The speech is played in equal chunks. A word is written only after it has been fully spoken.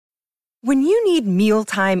When you need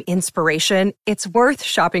mealtime inspiration, it's worth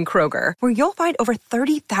shopping Kroger, where you'll find over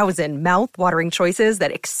 30,000 mouth-watering choices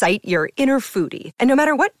that excite your inner foodie. And no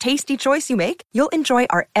matter what tasty choice you make, you'll enjoy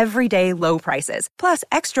our everyday low prices, plus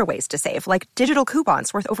extra ways to save, like digital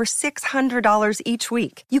coupons worth over $600 each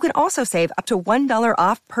week. You can also save up to $1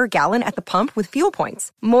 off per gallon at the pump with fuel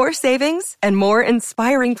points. More savings and more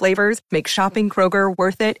inspiring flavors make shopping Kroger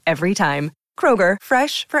worth it every time. Kroger,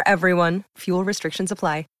 fresh for everyone. Fuel restrictions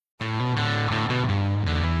apply.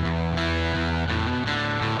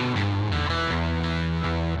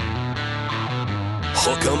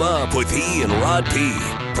 Hook 'em up with E and Rod P.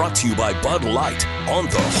 Brought to you by Bud Light on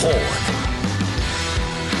the Horn.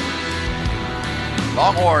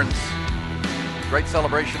 Longhorns, great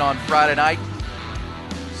celebration on Friday night.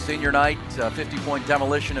 Senior night, 50-point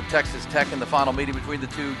demolition of Texas Tech in the final meeting between the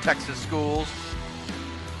two Texas schools.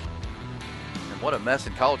 And what a mess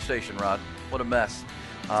in College Station, Rod. What a mess.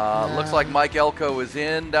 Looks like Mike Elko is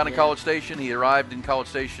in down in College Station. He arrived in College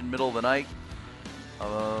Station middle of the night.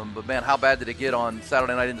 But, man, how bad did it get on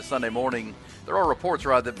Saturday night into Sunday morning? There are reports,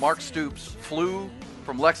 Rod, that Mark Stoops flew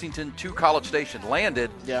from Lexington to College Station, landed.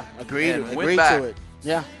 Yeah, agreed back. to it.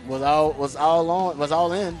 Yeah, was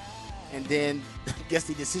all in. And then I guess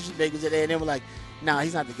the decision makers at A&M were like, nah,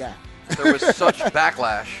 he's not the guy. There was such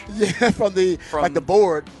backlash. Yeah, from the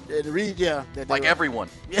board. Like everyone.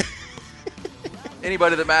 Yeah.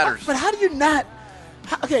 Anybody that matters. But how do you not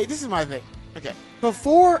 – okay, this is my thing. Okay.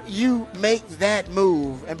 Before you make that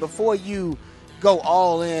move and before you go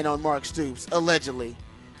all in on Mark Stoops, allegedly,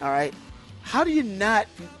 all right, how are you not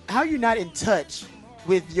in touch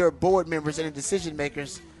with your board members and the decision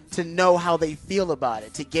makers to know how they feel about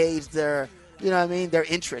it, to gauge their, their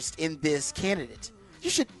interest in this candidate?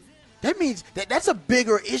 You should. That means that's a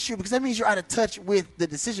bigger issue because that means you're out of touch with the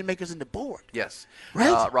decision makers in the board. Yes.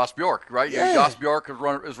 Right? Ross Bjork, right? Yeah. Ross Bjork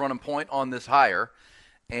is running point on this hire,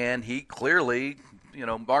 and he clearly –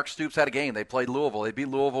 Mark Stoops had a game. They played Louisville. They beat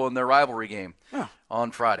Louisville in their rivalry game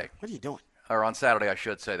on Friday. What are you doing? Or on Saturday, I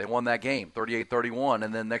should say. They won that game, 38-31.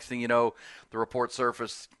 And then next thing you know, the report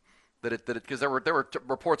surfaced that because there were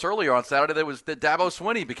reports earlier on Saturday that Dabo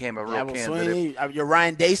Swinney became a real candidate. Swinney, your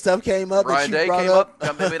Ryan Day stuff came up. Ryan Day came up.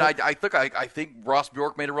 I mean, I think Ross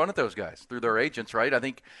Bjork made a run at those guys through their agents, right? I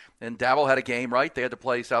think, and Dabo had a game, right? They had to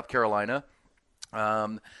play South Carolina.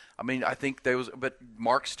 I think but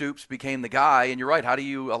Mark Stoops became the guy, and you're right. How do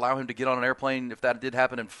you allow him to get on an airplane if that did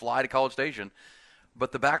happen and fly to College Station?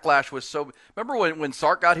 But the backlash was so. Remember when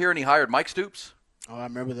Sark got here and he hired Mike Stoops? Oh, I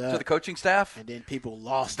remember that. To the coaching staff, and then people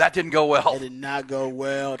lost. That didn't go well. It did not go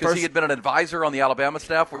well because he had been an advisor on the Alabama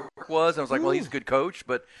staff. Where Sark was, and I was like, well, he's a good coach,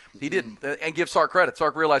 but he didn't. And give Sark credit.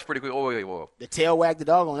 Sark realized pretty quickly. Oh, wait. The tail wagged the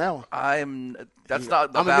dog on that one. That's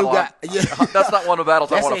not the I'm battle. A new guy. Yeah. That's not one of the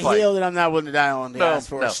battles I want to fight. That's a hill that I'm not willing to die on. No.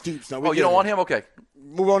 Stoops. No, you don't want him? Okay.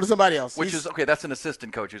 Move on to somebody else. Which is okay. That's an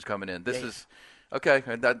assistant coach who's coming in. This is okay.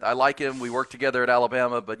 And I like him. We worked together at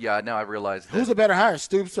Alabama, but now I realize who's a better hire,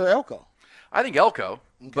 Stoops or Elko? I think Elko.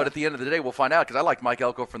 Okay. But at the end of the day, we'll find out because I liked Mike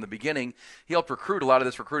Elko from the beginning. He helped recruit a lot of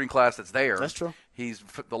this recruiting class that's there. That's true.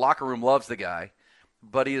 The locker room loves the guy.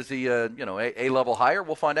 But is he A-level hire?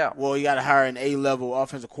 We'll find out. Well, you got to hire an A-level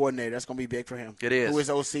offensive coordinator. That's going to be big for him. It is. Who is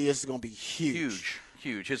OC? This is going to be huge.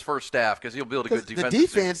 Huge. His first staff because he'll build a good defense. The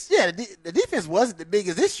defense, the defense wasn't the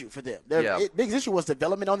biggest issue for them. Their biggest issue was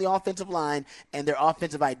development on the offensive line and their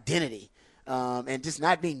offensive identity. And just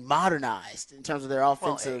not being modernized in terms of their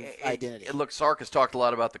offensive identity. Look, Sark has talked a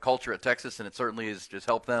lot about the culture at Texas, and it certainly has just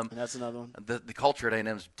helped them. And that's another one. The culture at A&M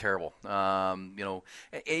is terrible.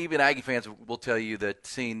 Even Aggie fans will tell you that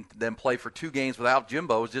seeing them play for 2 games without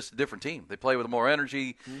Jimbo is just a different team. They play with more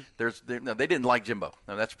energy. Mm-hmm. They didn't like Jimbo.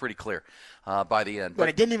 That's pretty clear by the end. But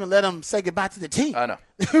they didn't even let him say goodbye to the team. I know.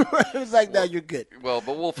 It was like, no, you're good. Well,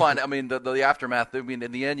 but we'll find. I mean, the aftermath. I mean,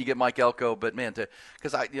 in the end, you get Mike Elko. But man,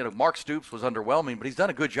 because Mark Stoops was underwhelming, but he's done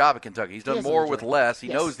a good job at Kentucky. He's done more with less. He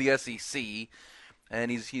knows the SEC, and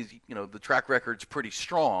he's the track record's pretty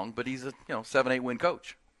strong. But he's a 7-8 win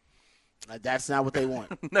coach. That's not what they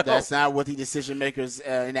want. No. That's not what the decision makers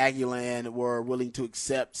in Aggieland were willing to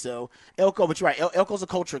accept. So Elko, but you're right. Elko's a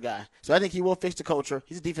culture guy, so I think he will fix the culture.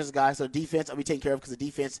 He's a defensive guy, so the defense will be taken care of because the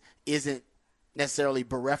defense isn't necessarily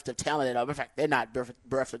bereft of talent at all. In fact, they're not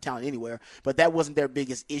bereft of talent anywhere, but that wasn't their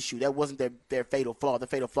biggest issue. That wasn't their fatal flaw. The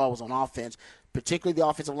fatal flaw was on offense, particularly the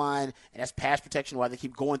offensive line, and that's pass protection, why they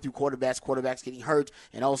keep going through quarterbacks getting hurt,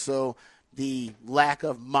 and also the lack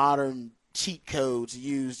of modern cheat codes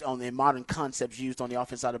used on the modern concepts used on the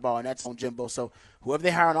offensive side of the ball, and that's on Jimbo. So whoever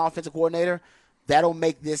they hire an offensive coordinator, that'll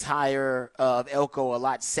make this hire of Elko a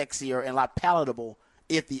lot sexier and a lot palatable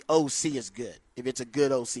if the OC is good. if it's a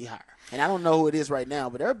good OC hire. And I don't know who it is right now,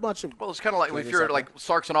 but there are a bunch of. Well, it's kind of like if you're like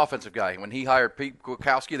Sark's an offensive guy. When he hired Pete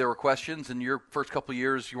Kwiatkowski, there were questions. In your first couple of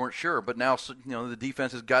years, you weren't sure. But now, the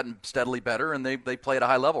defense has gotten steadily better, and they play at a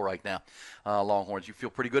high level right now. Longhorns, you feel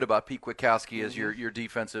pretty good about Pete Kwiatkowski as your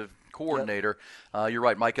defensive coordinator. Yep. You're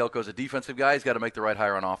right. Mike Elko's a defensive guy. He's got to make the right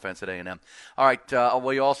hire on offense at A&M. All right.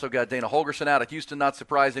 We also got Dana Holgorsen out at Houston. Not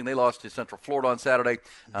surprising. They lost to Central Florida on Saturday.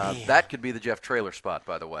 That could be the Jeff Traylor spot,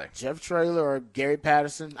 by the way. Jeff Traylor or Gary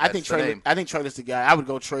Patterson. I think Traylor's the guy. I would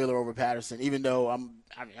go Traylor over Patterson, even though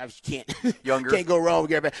I can't go wrong with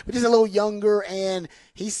Gary Patterson. But just a little younger, and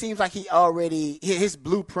he seems like his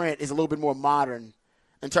blueprint is a little bit more modern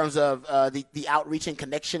in terms of the outreach and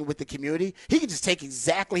connection with the community. He can just take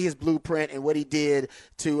exactly his blueprint and what he did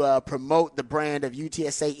to promote the brand of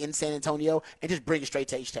UTSA in San Antonio and just bring it straight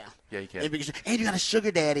to H-Town. Yeah, you can. And you got a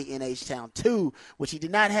sugar daddy in H-Town, too, which he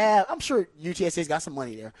did not have. I'm sure UTSA's got some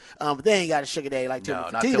money there, but they ain't got a sugar daddy like Tillman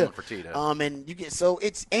Fertitta. No, not Tillman Fertitta. And you get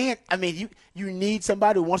you need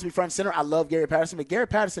somebody who wants to be front and center. I love Gary Patterson, but Gary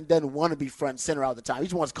Patterson doesn't want to be front and center all the time. He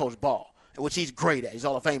just wants to coach ball, which he's great at. He's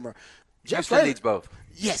Hall of Famer. Jeff Traylor needs both.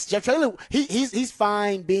 Yes, Jeff Traylor, he's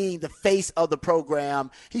fine being the face of the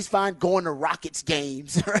program. He's fine going to Rockets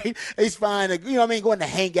games, right? He's fine, going to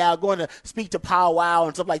hang out, going to speak to powwow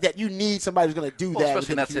and stuff like that. You need somebody who's going to do that.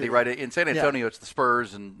 Especially in that city, right? In San Antonio, it's the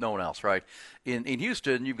Spurs and no one else, right? In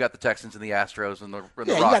Houston, you've got the Texans and the Astros and the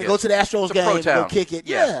Rockets. You got to go to the Astros game and go kick it.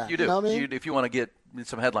 Yeah, you do. You know what I mean? If you want to get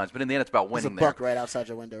some headlines. But in the end, it's about winning. There's a buck right outside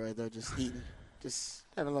your window right there, just eating, just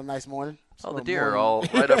having a little nice morning. Oh, the deer all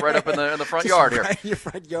right up in the front yard here. Right in your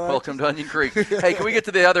front yard. Welcome to Onion Creek. Hey, can we get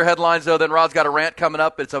to the other headlines, though? Then Rod's got a rant coming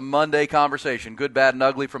up. It's a Monday conversation. Good, bad, and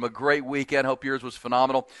ugly from a great weekend. Hope yours was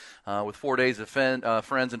phenomenal with 4 days of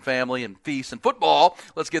friends and family and feasts and football.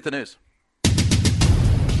 Let's get the news.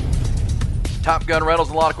 Top Gun Rentals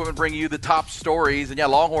and Lawn Equipment bringing you the top stories. And,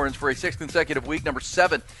 Longhorns for a sixth consecutive week, number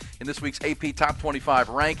 7 in this week's AP Top 25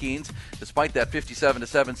 rankings. Despite that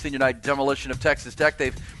 57-7 senior night demolition of Texas Tech,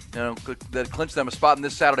 they've that clinched them a spot in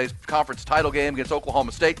this Saturday's conference title game against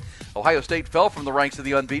Oklahoma State. Ohio State fell from the ranks of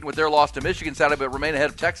the unbeaten with their loss to Michigan Saturday, but remain ahead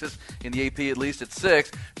of Texas in the AP at least at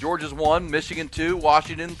 6. Georgia's 1, Michigan 2,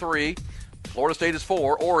 Washington 3. Florida State is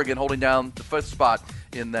 4. Oregon holding down the 5th spot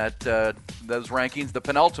in those rankings. The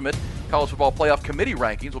penultimate College Football Playoff Committee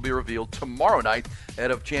rankings will be revealed tomorrow night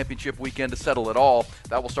ahead of championship weekend to settle it all.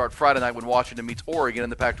 That will start Friday night when Washington meets Oregon in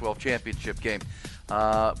the Pac-12 championship game.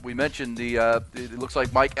 We mentioned it looks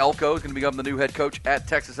like Mike Elko is going to become the new head coach at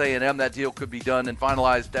Texas A&M. That deal could be done and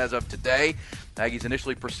finalized as of today. Aggies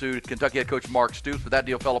initially pursued Kentucky head coach Mark Stoops, but that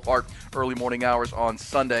deal fell apart early morning hours on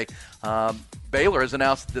Sunday. Baylor has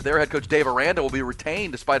announced that their head coach Dave Aranda will be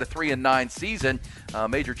retained despite a 3-9 season.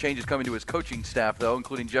 Major changes coming to his coaching staff, though,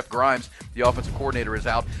 including Jeff Grimes, the offensive coordinator, is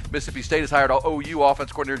out. Mississippi State has hired OU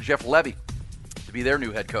offensive coordinator Jeff Levy to be their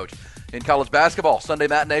new head coach. In college basketball, Sunday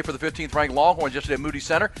matinee for the 15th-ranked Longhorns yesterday at Moody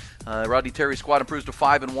Center. Rodney Terry's squad improves to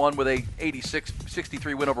 5-1 with a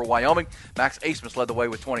 86-63 win over Wyoming. Max Asmus led the way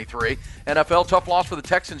with 23. NFL, tough loss for the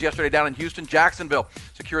Texans yesterday down in Houston. Jacksonville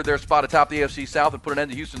secured their spot atop the AFC South and put an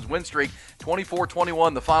end to Houston's win streak.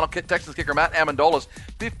 24-21, the final. Texans kicker Matt Amendola's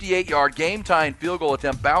 58-yard game-tying field goal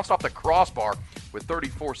attempt bounced off the crossbar with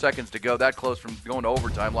 34 seconds to go. That close from going to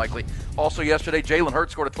overtime, likely. Also yesterday, Jalen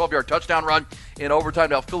Hurts scored a 12-yard touchdown run in overtime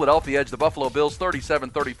to help Philadelphia edge the Buffalo Bills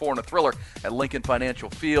 37-34 in a thriller at Lincoln Financial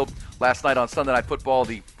Field. Last night on Sunday Night Football,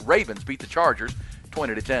 the Ravens beat the Chargers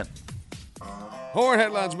 20-10. Horn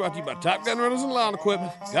Headlines brought to you by Top Gun Rentals and Lawn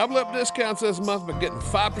Equipment. Gobble up discounts this month by getting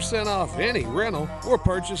 5% off any rental or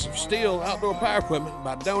purchase of STIHL outdoor power equipment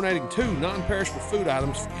by donating 2 non-perishable food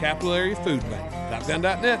items for Capital Area Food Bank.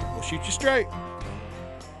 TopGun.net will shoot you straight.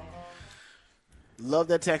 Love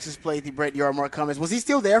that Texas played the Brett Yardmark comments. Was he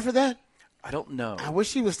still there for that? I don't know. I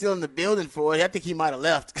wish he was still in the building for it. I think he might have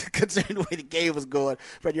left, considering the way the game was going.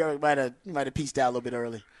 Brett Yardmark might have pieced out a little bit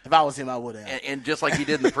early. If I was him, I would have. And just like he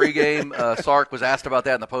did in the pregame, Sark was asked about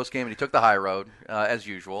that in the postgame, and he took the high road, as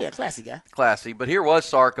usual. Yeah, classy guy. Classy. But here was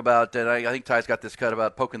Sark about, and I think Ty's got this cut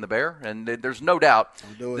about poking the bear, and there's no doubt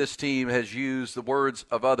this team has used the words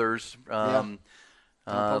of others,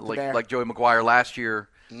 like Joey McGuire last year.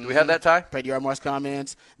 Do we have that, Ty? Brett Yardmark's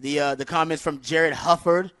comments. The comments from Jared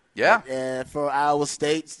Hufford. Yeah. For Iowa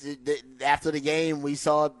State. After the game, we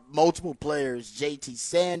saw multiple players, J.T.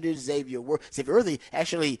 Sanders, Xavier Worthy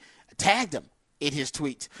actually tagged him in his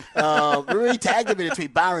tweet. Really tagged him in a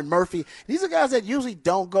tweet. Byron Murphy. These are guys that usually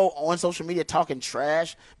don't go on social media talking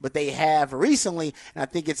trash, but they have recently, and I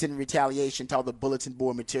think it's in retaliation to all the bulletin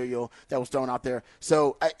board material that was thrown out there.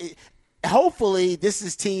 So hopefully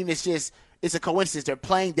this team is just – it's a coincidence. They're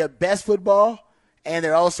playing their best football, and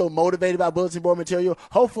they're also motivated by bulletin board material.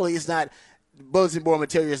 Hopefully it's not bulletin board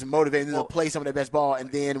material is motivating them to play some of their best ball,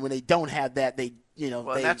 and then when they don't have that,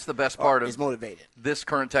 that's the best part is motivated. This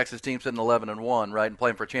current Texas team sitting 11-1, right, and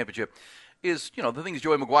playing for a championship is, the things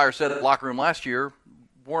Joey McGuire said in the locker room last year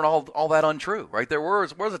weren't all that untrue, right? There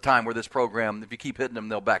was a time where this program, if you keep hitting them,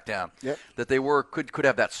 they'll back down. Yep. That they could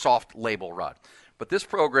have that soft label, Rod. But this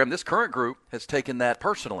program, this current group, has taken that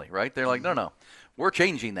personally, right? They're like, no, we're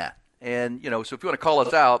changing that. And, so if you want to call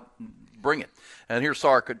us out, bring it. And here's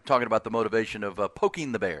Sark talking about the motivation of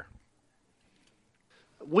poking the bear.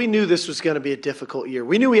 We knew this was going to be a difficult year.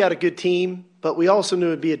 We knew we had a good team, but we also knew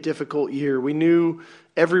it would be a difficult year. We knew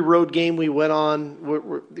every road game we went on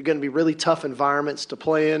were going to be really tough environments to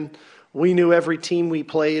play in. We knew every team we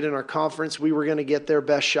played in our conference, we were going to get their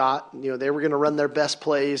best shot. They were going to run their best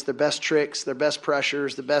plays, their best tricks, their best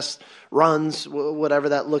pressures, the best runs, whatever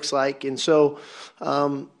that looks like. And so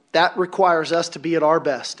that requires us to be at our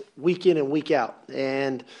best week in and week out.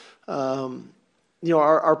 And,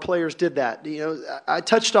 our players did that. I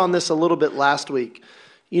touched on this a little bit last week.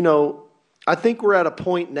 I think we're at a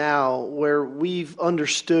point now where we've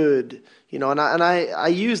understood, and I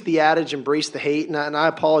use the adage embrace the hate, and I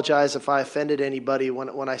apologize if I offended anybody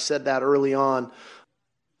when I said that early on.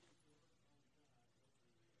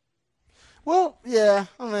 Well, yeah,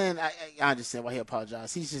 I understand why he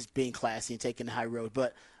apologized. He's just being classy and taking the high road.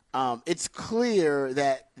 But it's clear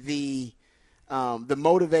that the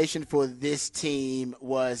motivation for this team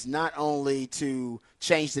was not only to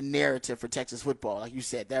change the narrative for Texas football. Like you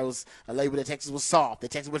said, that was a label that Texas was soft, that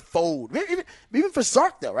Texas would fold. Even for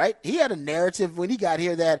Sark, though, right? He had a narrative when he got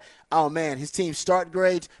here that, oh, man, his team start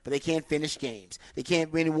great, but they can't finish games. They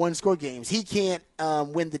can't win one-score games. He can't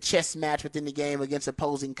win the chess match within the game against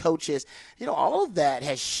opposing coaches. All of that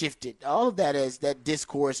has shifted. All of that that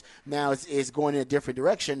discourse now is going in a different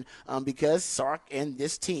direction because Sark and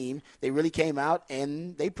this team, they really came out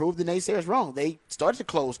and they proved the naysayers wrong. They started to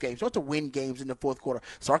close games, started to win games in the fourth quarter.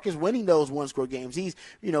 Sark is winning those one-score games. He's,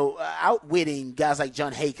 outwitting guys like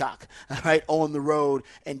John Haycock, right, on the road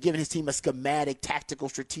and giving his team a schematic, tactical,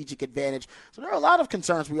 strategic advantage. So there are a lot of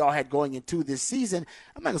concerns we all had going into this season.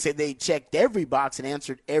 I'm not going to say they checked every box and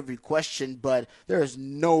answered every question, but there is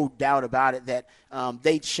no doubt about it that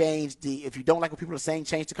they changed if you don't like what people are saying,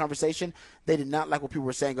 change the conversation. They did not like what people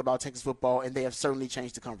were saying about Texas football, and they have certainly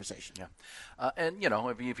changed the conversation. Yeah. And,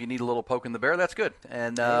 if you need a little poke in the bear, that's good.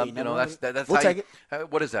 And, that's we'll take it.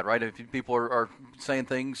 What is that, right? If people are saying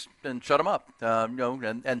things, and shut them up.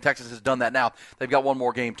 And Texas has done that now. They've got one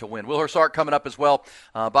more game to win. Will Sark coming up as well.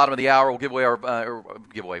 Bottom of the hour, we'll give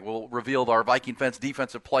away We'll reveal our Viking Fence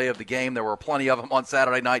defensive play of the game. There were plenty of them on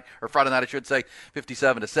Saturday night, or Friday night, I should say,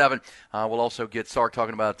 57-7. We'll also get Sark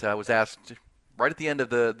talking about, was asked right at the end of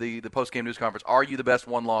the post-game news conference, are you the best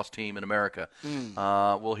one-loss team in America?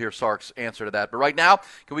 We'll hear Sark's answer to that. But right now,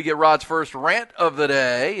 can we get Rod's first rant of the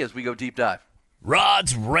day as we go deep dive?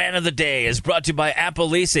 Rod's Rant of the Day is brought to you by Apple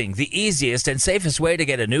Leasing, the easiest and safest way to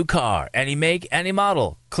get a new car, any make, any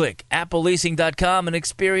model. Click appleleasing.com and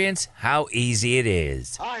experience how easy it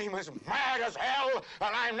is. I'm as mad as hell, and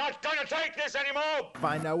I'm not going to take this anymore.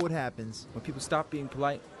 Find out what happens when people stop being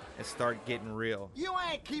polite and start getting real. You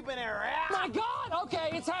ain't keeping it around. My God, okay,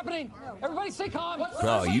 it's happening. Everybody stay calm.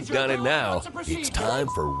 Oh, you've got it now. It's time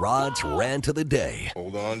for Rod's Rant of the Day.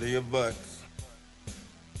 Hold on to your butts.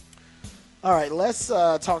 All right, let's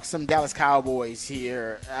talk some Dallas Cowboys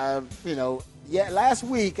here. Last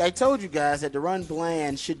week I told you guys that DaRon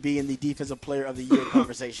Bland should be in the Defensive Player of the Year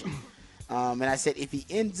conversation. And I said if he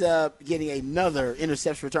ends up getting another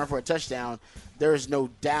interception return for a touchdown, there is no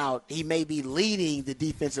doubt he may be leading the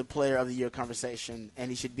Defensive Player of the Year conversation, and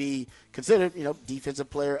he should be considered, Defensive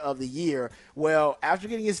Player of the Year. Well, after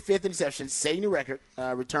getting his fifth interception, setting the record,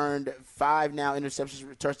 returned 5 now interceptions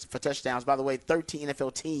for touchdowns. By the way, 13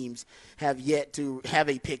 NFL teams have yet to have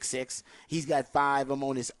a pick six. He's got 5 of them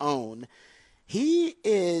on his own. He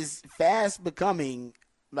is fast becoming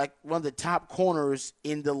like one of the top corners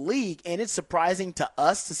in the league, and it's surprising to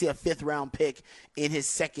us to see a 5th-round pick in his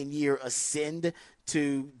second year ascend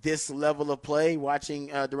to this level of play. Watching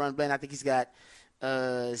DaRon Bland, I think he's got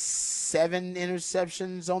 7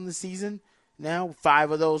 interceptions on the season now,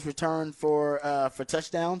 5 of those returned for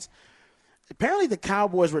touchdowns. Apparently the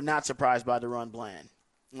Cowboys were not surprised by DaRon Bland.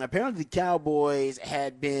 Apparently the Cowboys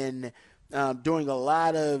had been doing a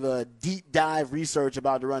lot of deep dive research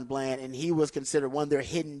about DaRon Bland, and he was considered one of their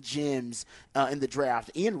hidden gems in the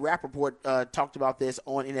draft. Ian Rappaport talked about this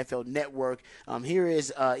on NFL Network. Here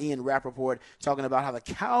is Ian Rappaport talking about how the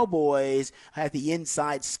Cowboys had the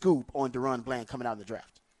inside scoop on DaRon Bland coming out of the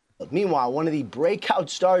draft. Meanwhile, one of the breakout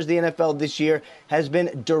stars of the NFL this year has been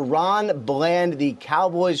DaRon Bland, the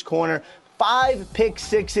Cowboys corner. 5 pick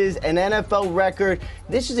sixes, an NFL record.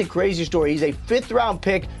 This is a crazy story. He's a 5th-round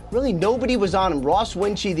pick. Really, nobody was on him. Ross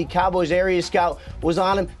Winchie, the Cowboys area scout, was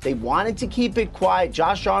on him. They wanted to keep it quiet.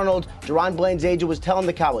 Josh Arnold, DaRon Bland's agent, was telling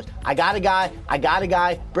the Cowboys, I got a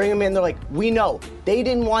guy, bring him in. They're like, we know. They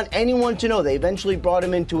didn't want anyone to know. They eventually brought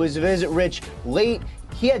him into his visit, Rich, late.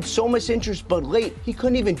 He had so much interest, but late, he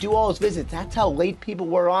couldn't even do all his visits. That's how late people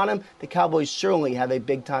were on him. The Cowboys certainly have a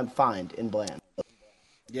big-time find in Bland.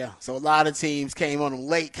 Yeah, so a lot of teams came on him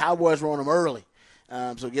late. Cowboys were on him early.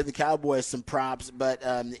 So give the Cowboys some props. But,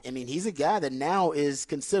 he's a guy that now is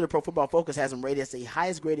considered, Pro Football Focus has him rated as the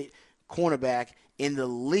highest-graded cornerback in the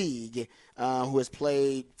league who has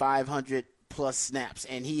played 500-plus snaps.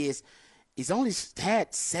 And he's only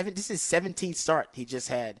had 17th start he just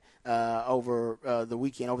had over the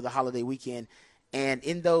weekend, over the holiday weekend. And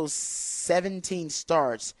in those 17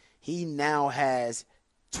 starts, he now has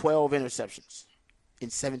 12 interceptions. In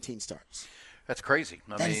 17 starts. That's crazy.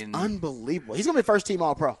 That's unbelievable. He's going to be first-team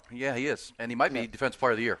All-Pro. Yeah, he is. And he might be Defensive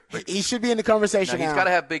Player of the Year. He should be in the conversation now. He's got to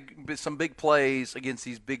have some big plays against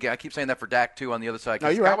these big guys. I keep saying that for Dak, too, on the other side.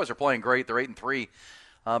 The Cowboys are playing great. They're 8-3.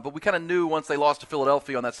 But we kind of knew once they lost to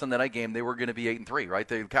Philadelphia on that Sunday night game, they were going to be 8-3, right?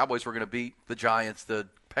 The Cowboys were going to beat the Giants, the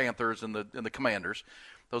Panthers, and the Commanders.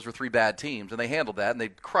 Those were 3 bad teams, and they handled that, and they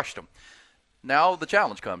crushed them. Now the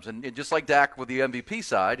challenge comes, and just like Dak with the MVP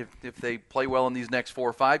side, if they play well in these next 4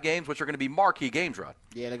 or 5 games, which are going to be marquee games, Rod.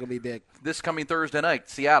 Yeah, they're going to be big. This coming Thursday night,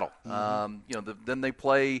 Seattle. Mm-hmm. Then they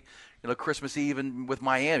play, Christmas Eve with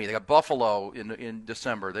Miami. They got Buffalo in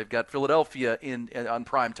December. They've got Philadelphia on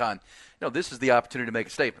prime time. This is the opportunity to make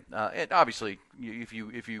a statement. And obviously, if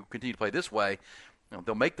you continue to play this way,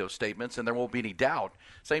 they'll make those statements, and there won't be any doubt.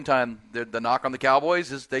 Same time, the knock on the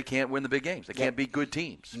Cowboys is they can't win the big games. They can't beat good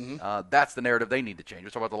teams. Mm-hmm. That's the narrative they need to change. We're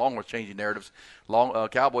talking about the Longhorns changing narratives.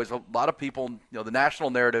 Cowboys, a lot of people, the national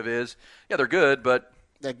narrative is, they're good, but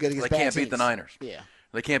they're good they can't beat the Niners. Yeah.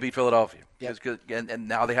 They can't beat Philadelphia. Yep. And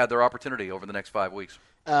now they had their opportunity over the next 5 weeks.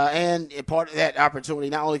 And part of that opportunity,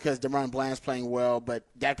 not only because DaRon Bland's playing well, but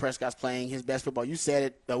Dak Prescott's playing his best football. You said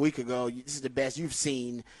it a week ago. This is the best you've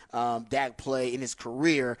seen Dak play in his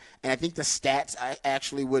career. And I think the stats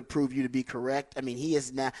actually would prove you to be correct. He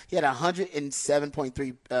had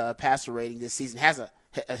 107.3 passer rating this season, has a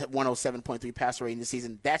 107.3 passer rating this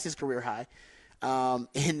season. That's his career high.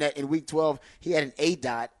 In Week 12, he had an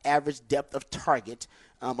ADOT, average depth of target,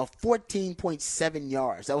 of 14.7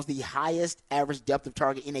 yards. That was the highest average depth of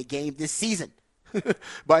target in a game this season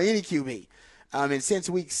by any QB. And since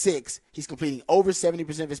Week 6, he's completing over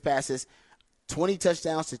 70% of his passes, 20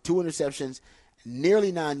 touchdowns to 2 interceptions,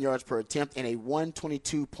 nearly 9 yards per attempt, and a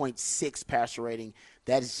 122.6 passer rating.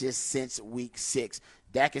 That is just since Week 6.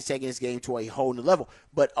 Dak is taking this game to a whole new level.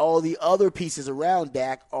 But all the other pieces around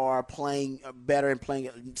Dak are playing better and playing.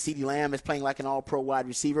 CeeDee Lamb is playing like an all-pro wide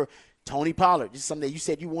receiver. Tony Pollard, this is something that you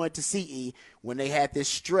said you wanted to see when they had this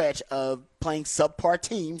stretch of playing subpar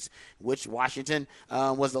teams, which Washington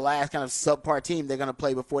was the last kind of subpar team they're going to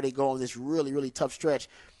play before they go on this really, really tough stretch.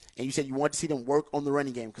 And you said you wanted to see them work on the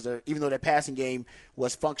running game because even though their passing game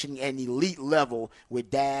was functioning at an elite level with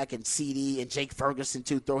Dak and CeeDee and Jake Ferguson,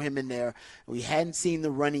 too, throw him in there, we hadn't seen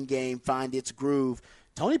the running game find its groove.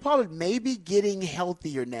 Tony Pollard may be getting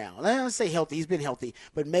healthier now. I don't say healthy. He's been healthy,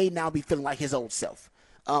 but may now be feeling like his old self.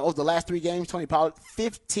 Over the last 3 games, Tony Pollard,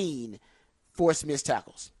 15 forced missed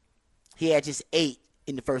tackles. He had just 8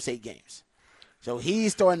 in the first 8 games. So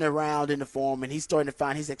he's starting to round into form, and he's starting to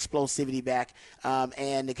find his explosivity back.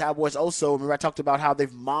 And the Cowboys also, remember I talked about how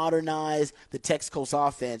they've modernized the Texas Coast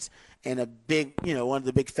offense, and a big, one of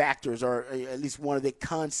the big factors, or at least one of the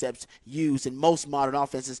concepts used in most modern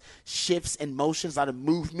offenses, shifts and motions, a lot of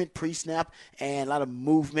movement pre-snap and a lot of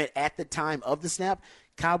movement at the time of the snap.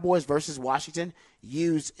 Cowboys versus Washington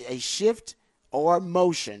used a shift or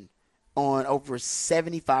motion on over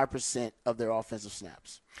 75% of their offensive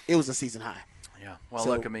snaps. It was a season high. Yeah. Well,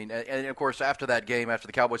 look, and of course, after that game, after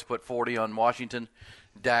the Cowboys put 40 on Washington,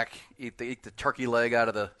 Dak eat the turkey leg out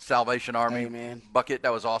of the Salvation Army bucket.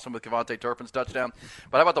 That was awesome with Kevontae Turpin's touchdown.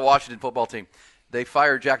 But how about the Washington football team? They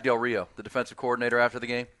fired Jack Del Rio, the defensive coordinator, after the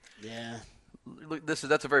game. Yeah. That's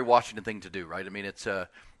a very Washington thing to do, right? It's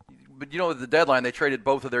but the deadline, they traded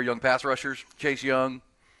both of their young pass rushers, Chase Young,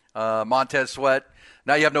 Montez Sweat.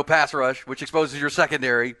 Now you have no pass rush, which exposes your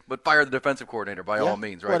secondary, but fire the defensive coordinator by all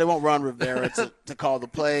means, right? Well, they won't run Rivera to call the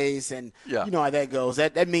plays, and you know how that goes.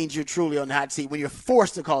 That means you're truly on the hot seat when you're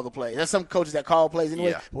forced to call the plays. There's some coaches that call plays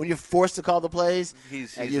anyway, but when you're forced to call the plays,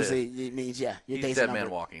 it means, your he's dead man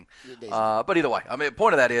walking. But either way, I mean, the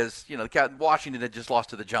point of that is, Washington had just lost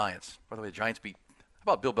to the Giants. By the way, the Giants beat –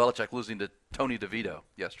 how about Bill Belichick losing to Tony DeVito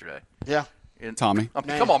yesterday? Yeah. Tommy.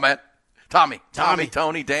 Come on, man. Tommy,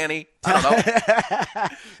 Tony, Danny. I don't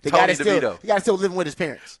know. Tony DeVito. He got to still living with his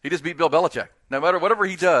parents. He just beat Bill Belichick. No matter whatever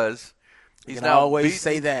he does, he's now always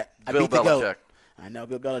say that. I Bill beat the Belichick. GOAT. I know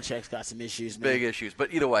Bill Belichick's got some issues, man. Big issues,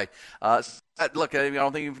 but either way, look. I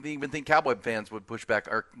don't think Cowboy fans would push back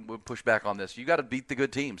on this. You got to beat the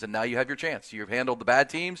good teams, and now you have your chance. You've handled the bad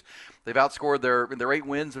teams. They've outscored their 8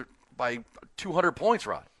 wins by 200 points,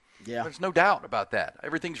 Rod. Yeah. There's no doubt about that.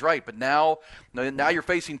 Everything's right. But now you're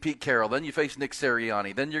facing Pete Carroll. Then you face Nick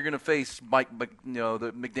Sirianni. Then you're going to face the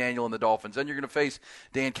McDaniel and the Dolphins. Then you're going to face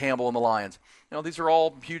Dan Campbell and the Lions. These are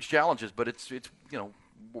all huge challenges, but it's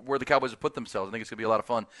where the Cowboys have put themselves. I think it's going to be a lot of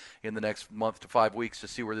fun in the next month to 5 weeks to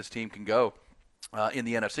see where this team can go in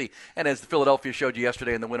the NFC. And as the Philadelphia showed you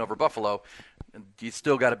yesterday in the win over Buffalo, you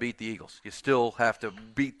still got to beat the Eagles. You still have to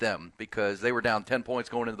beat them because they were down 10 points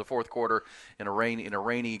going into the fourth quarter in a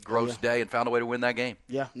rainy, gross day and found a way to win that game.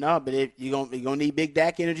 Yeah, no, but you're gonna need Big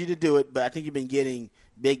Dak energy to do it. But I think you've been getting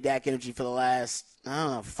Big Dak energy for the last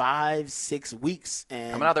 5-6 weeks.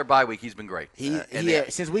 And coming out of their bye week, he's been great.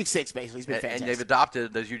 Since week 6, basically, he's been fantastic. And they've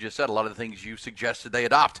adopted, as you just said, a lot of the things you suggested they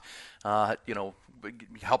adopt.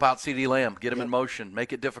 Help out CeeDee Lamb, get him in motion,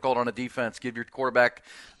 make it difficult on a defense, give your quarterback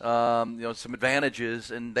some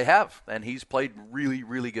advantages, and they have. And he's played really,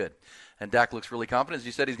 really good. And Dak looks really confident. As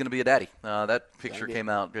you said, he's going to be a daddy. That picture came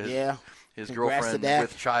out. His girlfriend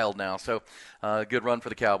with child now. So good run for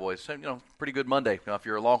the Cowboys. So, pretty good Monday. If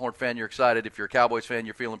you're a Longhorn fan, you're excited. If you're a Cowboys fan,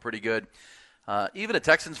 you're feeling pretty good. Even a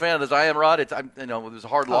Texans fan, as I am, Rod, it was a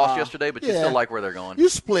hard loss yesterday, but you still like where they're going. You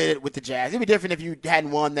split it with the Jags. It'd be different if you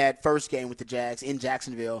hadn't won that first game with the Jags in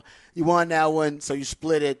Jacksonville. You won that one, so you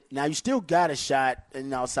split it. Now you still got a shot,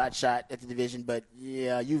 an outside shot at the division, but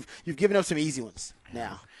you've given up some easy ones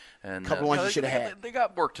now. And a couple ones you should have had. They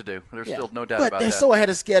got work to do. There's still no doubt about that. But they're so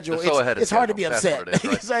ahead of schedule. It's hard to be upset. That's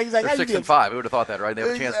what it is, right? They're 6-5. We would have thought that, right? They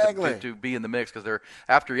have a chance to be in the mix because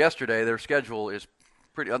after yesterday, their schedule is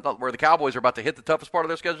pretty. Where the Cowboys are about to hit the toughest part of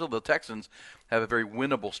their schedule, the Texans have a very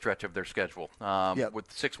winnable stretch of their schedule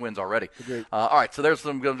with 6 wins already. All right, so there's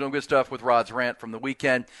some good stuff with Rod's rant from the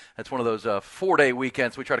weekend. That's one of those 4-day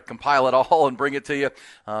weekends. We try to compile it all and bring it to you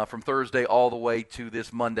from Thursday all the way to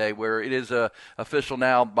this Monday, where it is official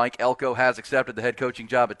now. Mike Elko has accepted the head coaching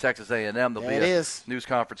job at Texas A&M. There'll be a news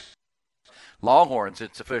conference. Longhorns,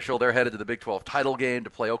 it's official. They're headed to the Big 12 title game to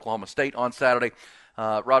play Oklahoma State on Saturday.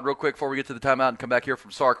 Rod, real quick before we get to the timeout and come back here from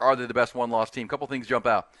Sark, are they the best one-loss team? A couple things jump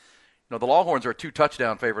out. The Longhorns are a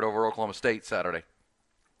 2-touchdown favorite over Oklahoma State Saturday.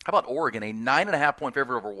 How about Oregon, a 9.5-point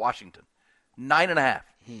favorite over Washington? 9.5.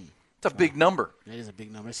 It's a big number. That is a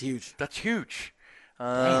big number. It's huge. That's huge.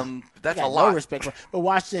 That's a lot. No respect for, but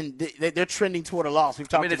Washington, they're trending toward a loss. We've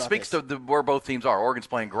talked about it speaks to where both teams are. Oregon's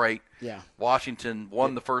playing great. Yeah. Washington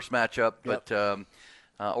won the first matchup, but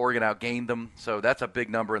Oregon outgained them, so that's a big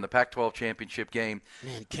number in the Pac-12 championship game.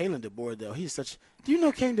 Man, Kalen DeBoer, though, he's such – do you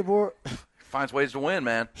know Kalen DeBoer? Finds ways to win,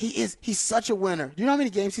 man. He's such a winner. Do you know how many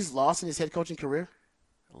games he's lost in his head coaching career?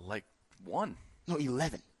 Like 1. No,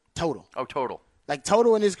 11 total. Oh, total. Like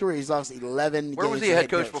total in his career, he's lost 11 games. Where was he head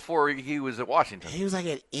coach before he was at Washington? He was like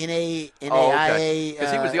at NAIA.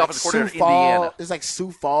 Because he was the offensive coordinator in Indiana. It's like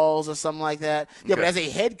Sioux Falls or something like that. Yeah, but as a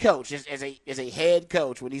head coach, as a head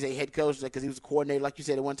coach, when he's a head coach, because he was a coordinator, like you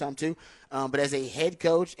said at one time too. But as a head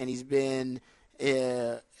coach, and he's been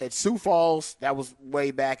at Sioux Falls, that was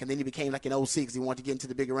way back, and then he became like an OC because he wanted to get into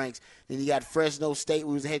the bigger ranks. Then he got Fresno State, who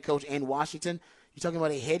was the head coach, and Washington. You're talking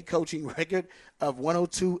about a head coaching record of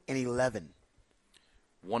 102-11.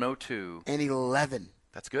 102-11.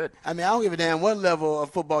 That's good. I mean, I don't give a damn what level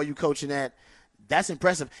of football you coaching at. That's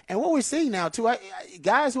impressive. And what we're seeing now, too,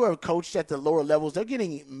 guys who are coached at the lower levels, they're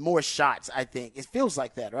getting more shots, I think. It feels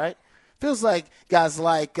like that, right? Feels like guys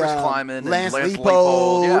like Chris Kleiman, Lance and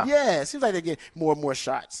Leipold. Yeah, it seems like they're getting more and more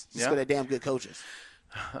shots just because they're damn good coaches.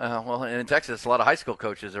 Well, and in Texas, a lot of high school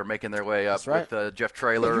coaches are making their way up with Jeff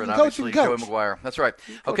Traylor and coach, obviously Joey McGuire. That's right.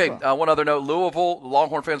 Okay, one other note. Louisville,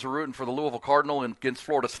 Longhorn fans are rooting for the Louisville Cardinal against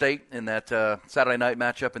Florida State in that Saturday night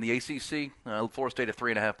matchup in the ACC. Florida State a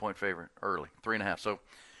 3.5-point favorite early, 3.5. So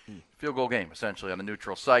field goal game, essentially, on a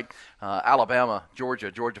neutral site. Alabama,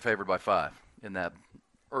 Georgia favored by 5 in that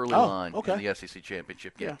early line okay. in the SEC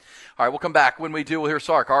championship game. Yeah. All right, we'll come back. When we do, we'll hear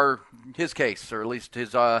Sark, his case, or at least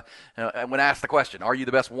his, when asked the question, are you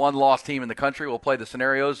the best one-loss team in the country? We'll play the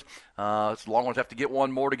scenarios. Longhorns have to get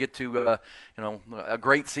one more to get to, a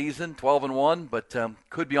great season, 12-1, but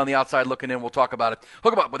could be on the outside looking in. We'll talk about it.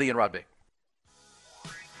 Hook 'em up with Ian Rodby.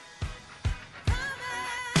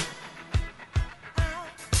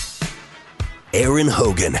 Aaron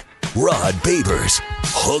Hogan, Rod Babers,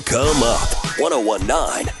 Hook 'em Up,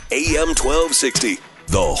 1019 AM 1260,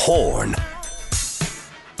 The Horn.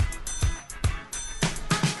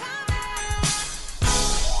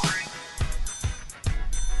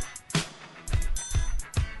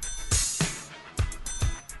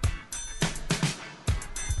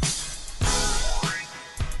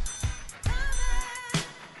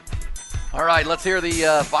 All right, let's hear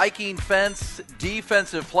the Viking fence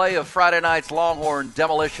defensive play of Friday night's Longhorn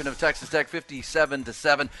demolition of Texas Tech,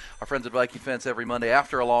 57-7. Our friends at Viking Fence every Monday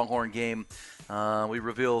after a Longhorn game, we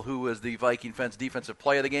reveal who is the Viking Fence defensive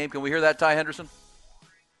play of the game. Can we hear that, Ty Henderson?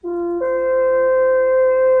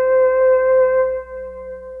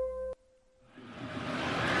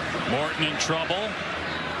 Morton in trouble.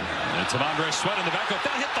 And T'Vondre Sweat in the backfield.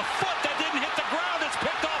 That hit the foot. That didn't hit the ground. It's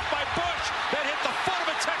picked off by Bush. That hit the foot of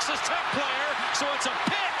a Texas Tech player. So it's a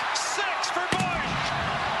pick six for Bush.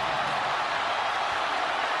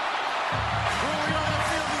 Rolling on the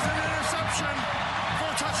field is an interception for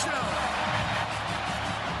a touchdown.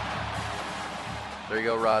 There you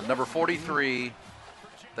go, Rod. Number 43.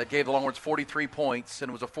 That gave the Longhorns 43 points, and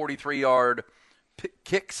it was a 43-yard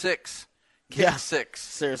kick six. Kick six.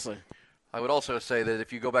 Seriously. I would also say that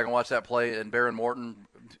if you go back and watch that play and Baron Morton,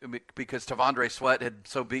 because T'Vondre Sweat had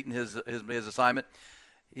so beaten his assignment,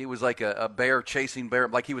 he was like a bear chasing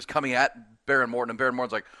Baron, like he was coming at Baron Morton, and Baron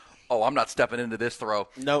Morton's like, oh, I'm not stepping into this throw.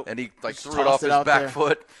 Nope. And he threw it off his back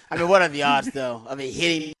foot. I mean, what are the odds, though? I mean,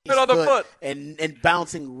 hitting his on the foot and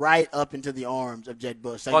bouncing right up into the arms of Jed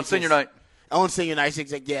Bush. On senior night. On senior night,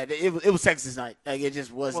 yeah, it was Texas night. Like, it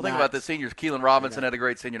just was. Well, think about the seniors. Keelan Robinson had a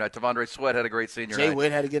great senior night. T'Vondre Sweat had a great senior night. Jay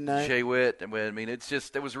Witt had a good night. Jay Witt. I mean,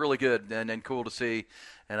 it was really good and cool to see.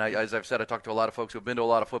 And as I've said, I talked to a lot of folks who have been to a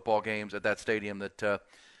lot of football games at that stadium. That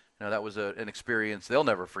that was an experience they'll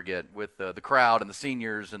never forget with the crowd and the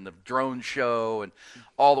seniors and the drone show and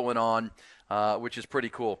all that went on. Which is pretty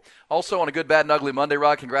cool. Also, on a good, bad, and ugly Monday,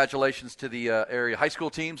 Rod, congratulations to the area high school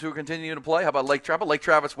teams who are continuing to play. How about Lake Travis? Lake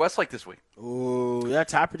Travis Westlake this week. Ooh, yeah,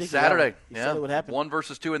 tie prediction. Saturday. Yeah. What happened? 1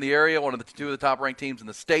 versus 2 in the area, one of the two of the top-ranked teams in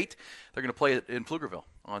the state. They're going to play it in Pflugerville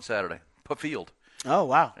on Saturday. Field. Oh,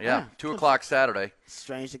 wow. Yeah, 2 o'clock Saturday.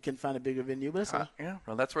 Strange they couldn't find a bigger venue, but it's yeah,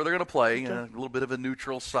 well, that's where they're going to play, a little bit of a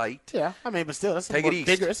neutral site. Yeah, I mean, but still, that's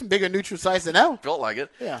some bigger neutral sites than that. Felt like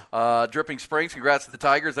it. Yeah. Dripping Springs, congrats to the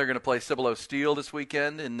Tigers. They're going to play Cibolo Steel this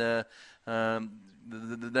weekend in the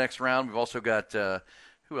next round. We've also got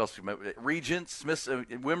who else? Regents, Smith,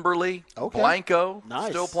 Wimberley, Blanco,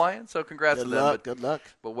 still playing. So congrats to them. Good luck.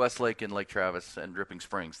 But Westlake and Lake Travis and Dripping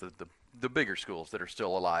Springs, the bigger schools that are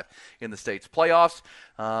still alive in the state's playoffs.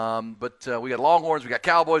 But we got Longhorns, we got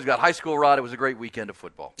Cowboys, we got high school, Rod. It was a great weekend of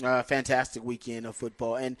football. Fantastic weekend of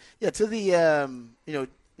football. And to the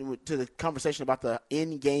to the conversation about the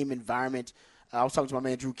in-game environment, I was talking to my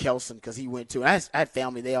man Drew Kelson because he went too. And I had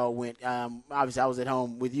family; they all went. Obviously, I was at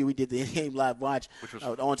home with you. We did the in-game live watch, which was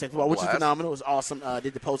on Texas football, which was phenomenal. It was awesome.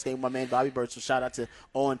 Did the post game with my man Bobby Bird. So shout out to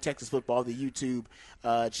On Texas Football, the YouTube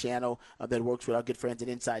channel that works with our good friends at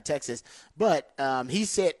Inside Texas. But he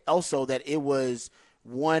said also that it was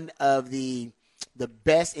one of the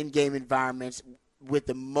best in-game environments with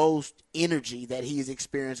the most energy that he has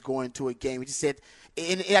experienced going to a game. He just said,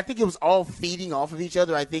 and I think it was all feeding off of each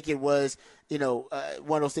other. I think it was,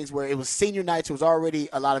 one of those things where it was senior night, so it was already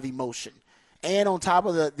a lot of emotion. And on top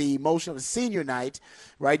of the emotion of the senior night,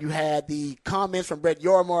 right, you had the comments from Brett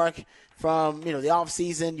Yormark from, the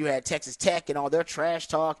offseason. You had Texas Tech and all their trash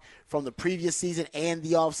talk from the previous season and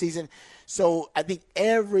the offseason. So I think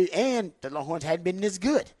and the Longhorns hadn't been this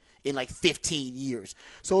good in like 15 years.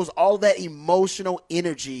 So it was all that emotional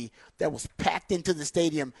energy that was packed into the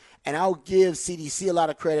stadium. And I'll give CDC a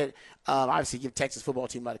lot of credit. Obviously, give Texas football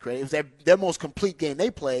team a lot of credit. It was their most complete game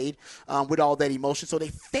they played with all that emotion. So they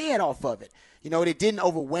fed off of it. It didn't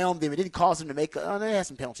overwhelm them. It didn't cause them to they had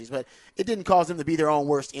some penalties, but it didn't cause them to be their own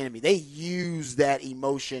worst enemy. They used that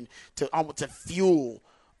emotion to fuel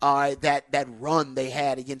that run they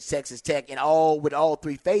had against Texas Tech, and with all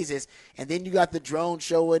three phases. And then you got the drone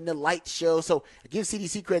show and the light show. So I give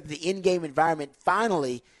CDC credit. The in-game environment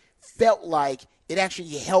finally felt like it actually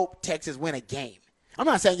helped Texas win a game. I'm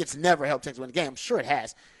not saying it's never helped Texas win a game. I'm sure it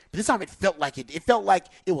has. But this time it felt like it. It felt like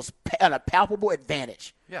it was a palpable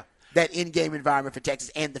advantage. Yeah. that in-game environment for Texas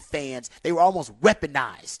and the fans. They were almost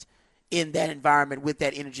weaponized in that environment with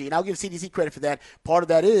that energy. And I'll give CDC credit for that. Part of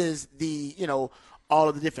that is all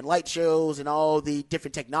of the different light shows and all the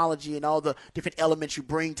different technology and all the different elements you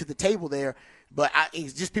bring to the table there. But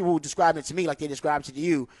it's just people who describe it to me like they described it to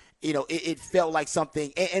you. It felt like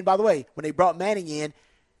something. And by the way, when they brought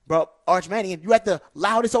Arch Manning in, you had the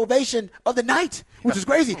loudest ovation of the night, which is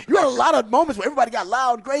crazy. You had a lot of moments where everybody got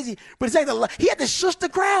loud and crazy, but he had to shush the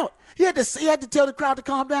crowd. He had to tell the crowd to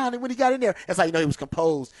calm down. And when he got in there, that's how he was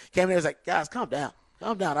composed. Came in there, was like, guys, calm down.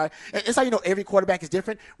 Calm down, all right? And it's how every quarterback is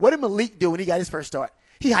different. What did Malik do when he got his first start?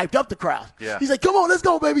 He hyped up the crowd. Yeah. He's like, come on, let's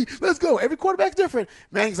go, baby. Let's go. Every quarterback's different.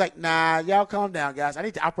 Manning's like, nah, y'all calm down, guys. I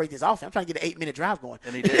need to operate this offense. I'm trying to get an 8-minute drive going.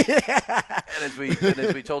 And he did. and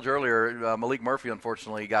as we told you earlier, Malik Murphy,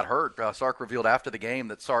 unfortunately, got hurt. Sark revealed after the game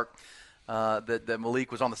that that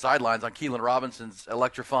Malik was on the sidelines on Keelan Robinson's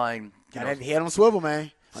electrifying. He had him on swivel,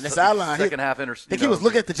 man. On the sideline. Second half I think he was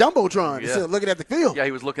looking at the Jumbotron instead of looking at the field. Yeah,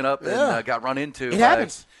 he was looking up and got run into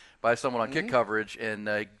by someone on kick coverage and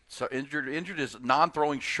injured his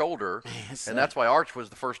non-throwing shoulder. And that's why Arch was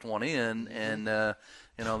the first one in. And,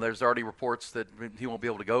 there's already reports that he won't be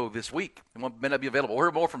able to go this week. He may not be available. We'll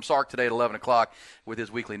hear more from Sark today at 11 o'clock with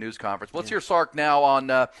his weekly news conference. Let's hear Sark now on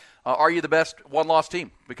are you the best one-loss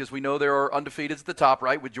team? Because we know there are undefeateds at the top,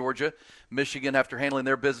 right, with Georgia, Michigan after handling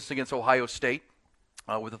their business against Ohio State.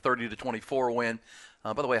 With a 30-24 win.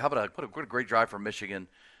 By the way, what a great drive from Michigan.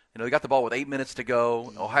 They got the ball with 8 minutes to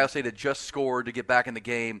go. Ohio State had just scored to get back in the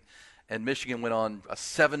game, and Michigan went on a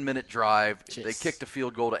 7-minute drive. They kicked a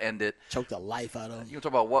field goal to end it. Choked the life out of them. You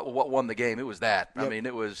talk about what won the game. It was that.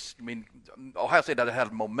 Yep. Ohio State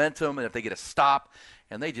had momentum, and if they get a stop,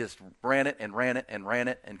 and they just ran it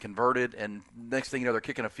and converted. And next thing you know, they're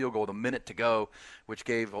kicking a field goal with a minute to go, which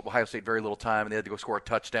gave Ohio State very little time, and they had to go score a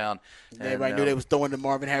touchdown. Everybody knew they was throwing to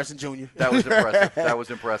Marvin Harrison Jr. That was impressive. That was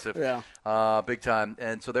impressive. Yeah. Big time.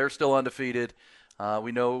 And so they're still undefeated.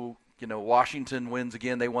 We know, Washington wins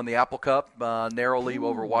again. They won the Apple Cup narrowly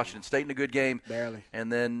over Washington State in a good game. Barely.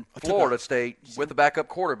 And then Florida State, with a backup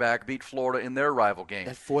quarterback, beat Florida in their rival game.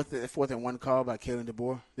 That fourth and one call by Kalen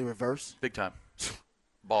DeBoer, the reverse. Big time.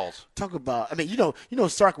 Balls. Talk about,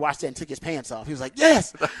 Sark watched that and took his pants off. He was like,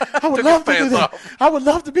 yes, I would love to do that. I would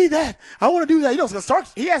love to be that. I want to do that. So Sark,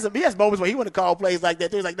 he has moments where he want to call plays like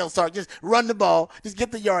that. He's like, no, Sark, just run the ball. Just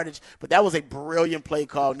get the yardage. But that was a brilliant play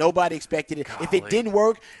call. Nobody expected it. Golly. If it didn't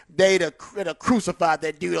work, they'd have crucified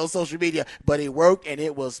that dude on social media. But it worked, and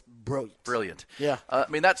it was brilliant. Brilliant. Yeah.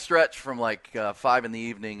 That stretch from 5 in the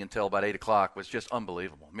evening until about 8 o'clock was just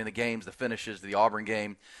unbelievable. The games, the finishes, the Auburn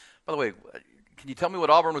game. By the way, can you tell me what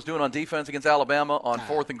Auburn was doing on defense against Alabama on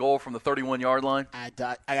 4th and goal from the 31-yard line? I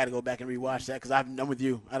got to go back and rewatch that because I'm with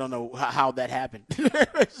you. I don't know how that happened.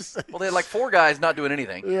 Well, they had 4 guys not doing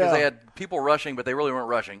anything because they had people rushing, but they really weren't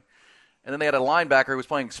rushing. And then they had a linebacker who was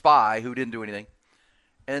playing spy who didn't do anything.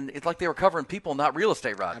 And it's like they were covering people, not real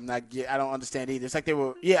estate, Rod. I don't understand either. It's like they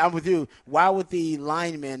were – yeah, I'm with you. Why wouldn't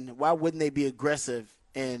they be aggressive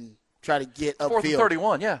and try to get upfield? 4th and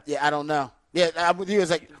 31, yeah. Yeah, I don't know. Yeah, I'm with you. It's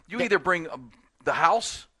like you either bring the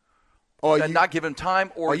house and not give him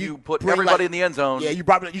time, or you put everybody in the end zone. Yeah, you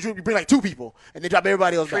bring 2 people, and they drop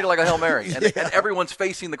everybody else. Treat it like a Hail Mary, and everyone's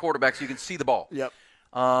facing the quarterback so you can see the ball. Yep.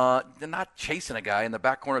 They're not chasing a guy in the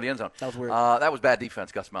back corner of the end zone. That was weird. That was bad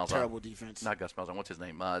defense, Gus Malzahn. Terrible defense. Not Gus Malzahn. What's his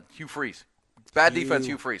name? Hugh Freeze. Bad defense,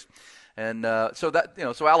 Hugh Freeze. And so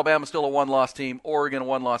Alabama's still a one-loss team. Oregon a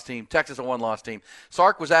one-loss team. Texas a one-loss team.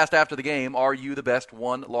 Sark was asked after the game, "Are you the best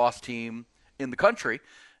one-loss team in the country?"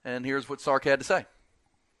 And here's what Sark had to say.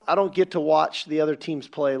 I don't get to watch the other teams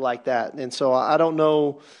play like that, and so I don't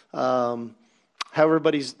know how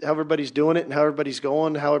everybody's doing it and how everybody's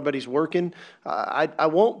going, how everybody's working. I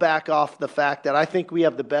won't back off the fact that I think we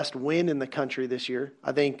have the best win in the country this year.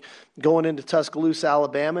 I think going into Tuscaloosa,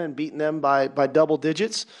 Alabama, and beating them by double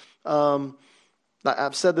digits.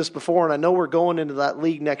 I've said this before, and I know we're going into that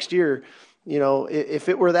league next year. If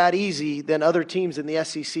it were that easy, then other teams in the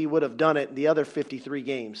SEC would have done it the other 53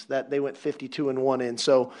 games that they went 52-1 in.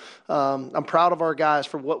 So I'm proud of our guys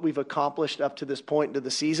for what we've accomplished up to this point into the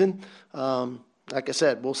season. Like I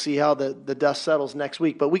said, we'll see how the dust settles next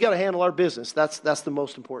week. But we got to handle our business. That's the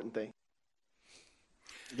most important thing.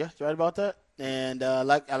 Yeah, you're right about that. And I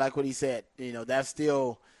like what he said. That's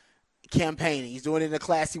still campaigning. He's doing it in a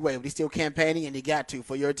classy way, but he's still campaigning, and he got to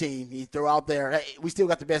for your team. He threw out there, hey, we still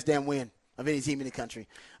got the best damn win of any team in the country.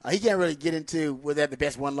 He can't really get into whether they're the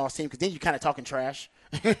best one-loss team because then you're kind of talking trash.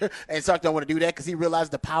 And Sark don't want to do that because he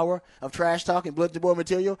realized the power of trash talk and bulletin board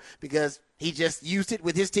material because he just used it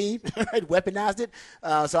with his team, right? Weaponized it.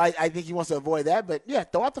 So I think he wants to avoid that. But, yeah,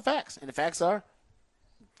 throw out the facts. And the facts are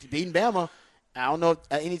beating Bama, I don't know if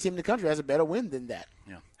any team in the country has a better win than that.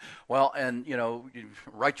 Yeah. Well, and, you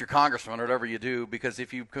write your congressman or whatever you do, because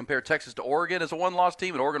if you compare Texas to Oregon as a one-loss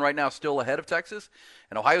team, and Oregon right now is still ahead of Texas,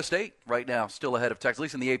 and Ohio State right now still ahead of Texas, at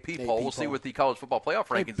least in the AP poll. We'll see what the college football playoff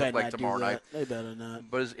rankings look like tomorrow night. They better not.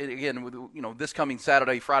 But again, this coming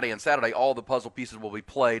Friday and Saturday, all the puzzle pieces will be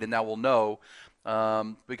played, and now we'll know.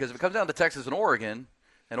 Because if it comes down to Texas and Oregon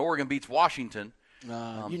beats Washington,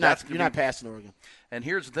 you're not passing Oregon. And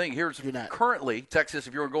here's the thing. Currently, Texas,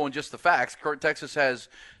 if you're going just the facts, Texas has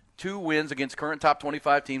 2 wins against current top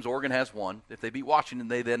 25 teams. Oregon has 1. If they beat Washington,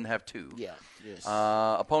 they then have 2. Yeah. Yes.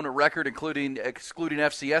 Opponent record, excluding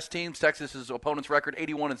FCS teams, Texas's opponent's record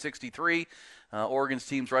 81-63. Oregon's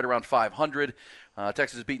team's right around 500.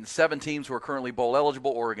 Texas has beaten 7 teams who are currently bowl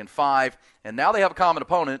eligible. Oregon 5, and now they have a common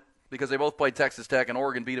opponent, because they both played Texas Tech, and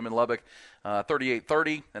Oregon beat them in Lubbock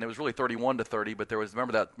 38-30, and it was really 31-30, but there was,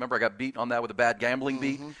 remember I got beat on that with a bad gambling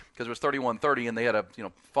beat, because it was 31-30, and they had a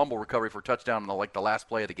fumble recovery for a touchdown in the last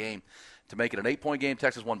play of the game to make it an 8-point game.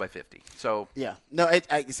 Texas won by 50. So yeah, no,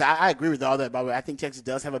 I agree with all that. By the way, I think Texas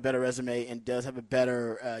does have a better resume and does have a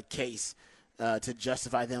better case to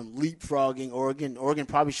justify them leapfrogging Oregon. Oregon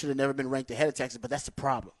probably should have never been ranked ahead of Texas, but that's the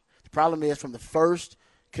problem. The problem is, from the first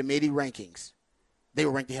committee rankings, they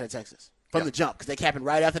were ranked ahead of Texas from the jump, because they happened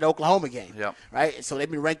right after the Oklahoma game. Yep. Right? So they've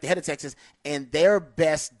been ranked ahead of Texas, and their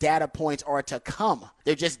best data points are to come.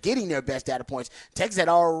 They're just getting their best data points. Texas had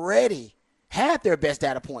already had their best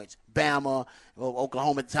data points. Bama,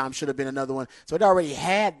 Oklahoma at the time should have been another one. So it already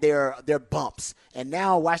had their bumps. And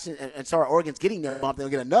now Oregon's getting their bump. They'll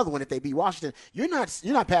get another one if they beat Washington. You're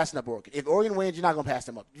not passing up Oregon. If Oregon wins, you're not going to pass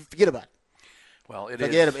them up. Forget about it. Well, it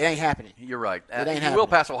ain't happening. You're right. You will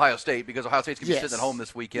pass Ohio State, because Ohio State's going to be sitting at home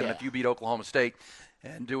this weekend. And if you beat Oklahoma State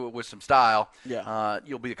and do it with some style,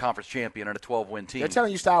 you'll be a conference champion and a 12-win team. They're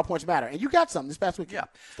telling you style points matter. And you got something this past weekend.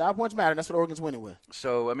 Yeah. Style points matter, and that's what Oregon's winning with.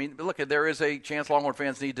 So, I mean, look, there is a chance Longhorn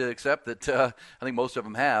fans need to accept that. I think most of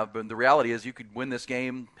them have. But the reality is, you could win this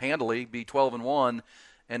game handily, be 12-1,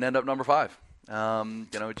 and end up number 5.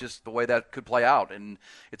 Just the way that could play out, and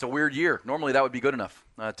it's a weird year. Normally, that would be good enough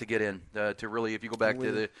to get in to really, if you go back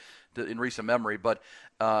to in recent memory. But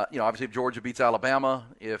obviously, if Georgia beats Alabama,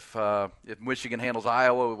 if Michigan handles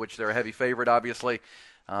Iowa, which they're a heavy favorite, obviously,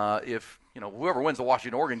 if whoever wins the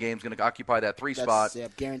Washington-Oregon game is going to occupy that 3 spot,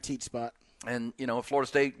 guaranteed spot. And if Florida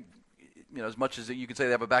State, as much as you can say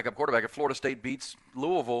they have a backup quarterback, if Florida State beats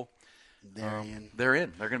Louisville, they're in.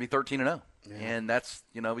 They're going to be 13-0. Yeah. And that's,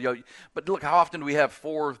 but look, how often do we have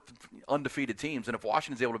 4 undefeated teams? And if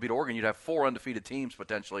Washington's able to beat Oregon, you'd have 4 undefeated teams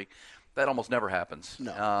potentially. That almost never happens.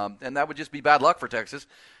 No. And that would just be bad luck for Texas,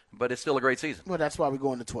 but it's still a great season. Well, that's why we're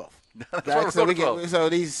going to 12. That's why we're going to 12. So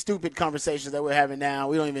these stupid conversations that we're having now,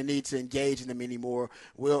 we don't even need to engage in them anymore.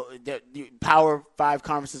 Power 5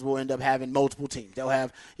 conferences will end up having multiple teams. They'll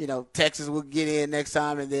have, Texas will get in next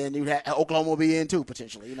time, and then Oklahoma will be in too,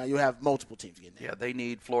 potentially. You'll have multiple teams getting in. Yeah, they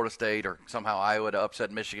need Florida State or somehow Iowa to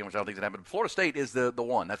upset Michigan, which I don't think is going to happen. Florida State is the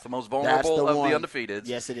one. That's the most vulnerable of the undefeateds.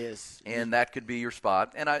 Yes, it is. And that could be your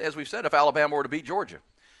spot. And as we've said, if Alabama were to beat Georgia,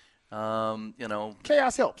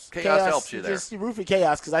 chaos helps. Chaos helps you there. Just root for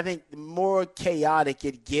chaos, because I think the more chaotic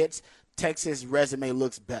it gets, Texas' resume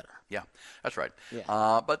looks better. Yeah, that's right.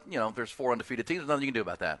 Yeah. But there's 4 undefeated teams. There's nothing you can do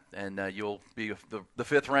about that, and you'll be the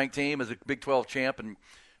 5th ranked team as a Big 12 champ, and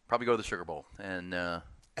probably go to the Sugar Bowl. And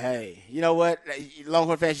hey, you know what?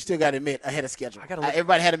 Longhorn fans, you still got to admit, ahead of schedule.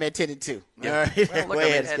 Everybody had them at 10-2. Yeah. Right?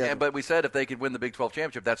 Well, look, but we said if they could win the Big 12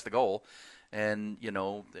 championship, that's the goal. And,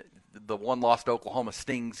 the one loss to Oklahoma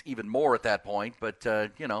stings even more at that point. But,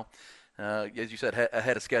 as you said,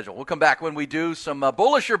 ahead of schedule. We'll come back when we do some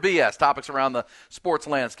bullish or BS topics around the sports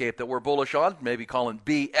landscape that we're bullish on, maybe calling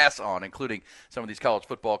BS on, including some of these college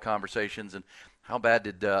football conversations. And how bad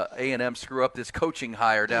did A&M screw up this coaching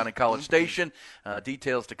hire down in College Station?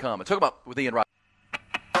 Details to come. And talk about with Ian Rod.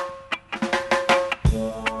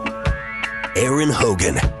 Aaron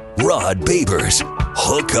Hogan, Rod Babers,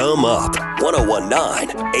 Hook 'em Up, 101.9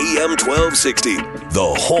 AM 1260,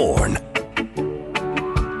 The Horn.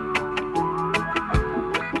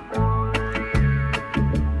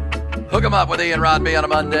 Hook 'em Up with Ian Rod B on a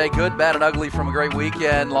Monday. Good, bad, and ugly from a great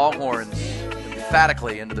weekend. Longhorns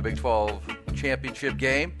emphatically into the Big 12 championship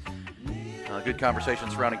game. Good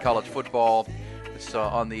conversation surrounding college football. It's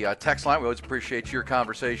on the text line. We always appreciate your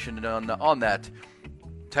conversation on that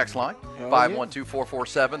text line,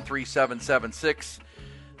 512-447-3776.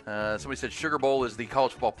 Somebody said Sugar Bowl is the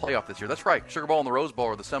college football playoff this year. That's right. Sugar Bowl and the Rose Bowl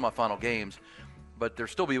are the semifinal games, but there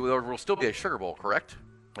will still be a Sugar Bowl, correct?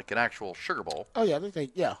 Like an actual Sugar Bowl. Oh yeah, they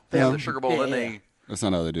have the Sugar Bowl. Then they. That's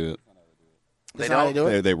not how they do it. They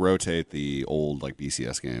don't. They rotate the old like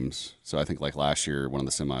BCS games. So I think like last year, one of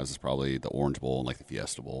the semis is probably the Orange Bowl and like the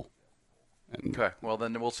Fiesta Bowl. Okay, well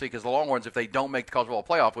then we'll see, because the Longhorns, if they don't make the college football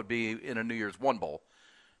playoff, would be in a New Year's One Bowl,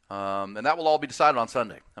 and that will all be decided on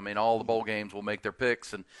Sunday. I mean, all the bowl games will make their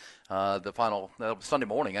picks, and the final Sunday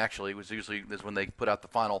morning actually is when they put out the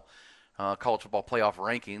final college football playoff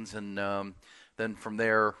rankings, and then from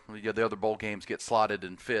there the other bowl games get slotted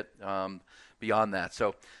and fit beyond that.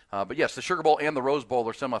 So, but yes, the Sugar Bowl and the Rose Bowl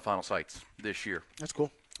are semifinal sites this year. That's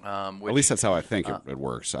cool. At least that's how I think it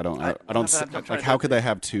works. I don't see, like, how could they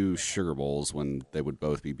have two Sugar Bowls when they would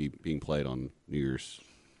both be being played on New Year's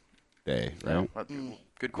Day, right?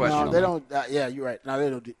 Good question. No, they don't. Yeah, you're right. No, they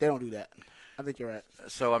don't do that. I think you're right.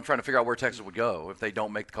 So I'm trying to figure out where Texas would go if they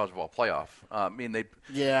don't make the college football playoff. I mean, they.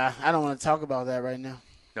 Yeah, I don't want to talk about that right now.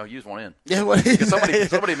 No, use one in. Yeah, because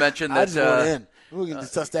somebody mentioned that. I just want in. We can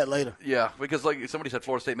discuss that later. Yeah, because like somebody said,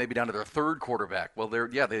 Florida State may be down to their third quarterback. Well, the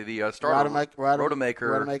starter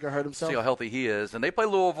Rodemaker hurt himself. See how healthy he is, and they play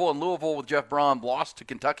Louisville, and Louisville with Jeff Brom lost to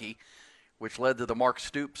Kentucky, which led to the Mark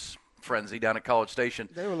Stoops frenzy down at College Station.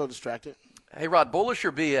 They were a little distracted. Hey, Rod, bullish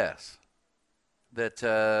or BS that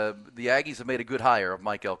the Aggies have made a good hire of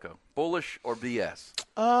Mike Elko? Bullish or BS?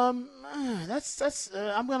 That's.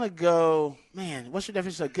 I'm gonna go. Man, what's your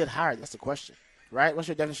definition of a good hire? That's the question. Right? What's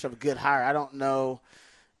your definition of a good hire? I don't know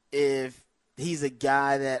if he's a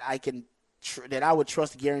guy that I would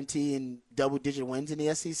trust guaranteeing double-digit wins in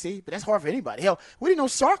the SEC, but that's hard for anybody. Hell, we didn't know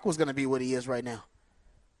Sark was going to be what he is right now.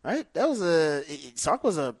 Right? Sark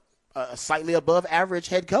was a slightly above average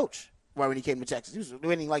head coach when he came to Texas. He was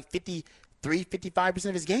winning like 55%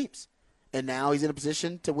 of his games, and now he's in a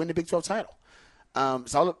position to win the Big 12 title.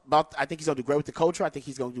 It's all about. I think he's going to do great with the culture. I think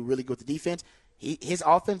he's going to do really good with the defense. His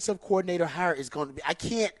offensive coordinator hire is going to be. I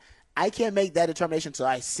can't make that determination until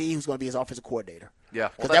I see who's going to be his offensive coordinator. Yeah,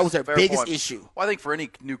 because that was their biggest issue. Well, I think for any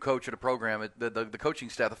new coach at a program, the coaching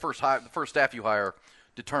staff, the first staff you hire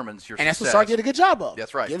determines your success. And that's what Sark did a good job of.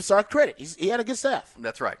 That's right. Give Sark credit. He had a good staff.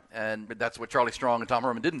 That's right. And that's what Charlie Strong and Tom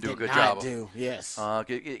Herman didn't do a good job of. Yes.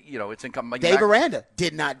 It's income. Dave Aranda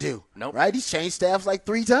did not do. Nope. Right? He's changed staffs like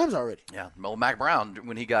 3 times already. Yeah. Well, Mac Brown,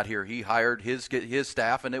 when he got here, he hired his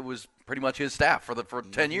staff, and it was pretty much his staff for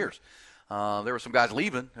 10 years. There were some guys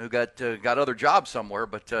leaving who got other jobs somewhere,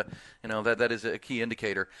 but that is a key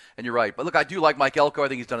indicator. And you're right. But look, I do like Mike Elko. I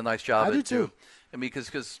think he's done a nice job. I do too. I mean,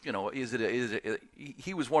 because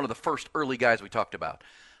he was one of the first early guys we talked about.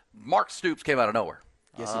 Mark Stoops came out of nowhere.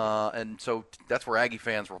 Yes, he did. And so that's where Aggie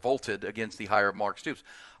fans revolted against the hire of Mark Stoops.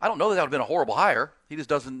 I don't know that would have been a horrible hire. He just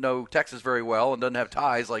doesn't know Texas very well and doesn't have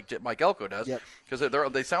ties like Mike Elko does.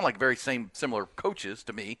 Because they sound like very similar coaches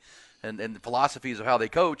to me, and philosophies of how they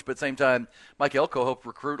coach. But at the same time, Mike Elko helped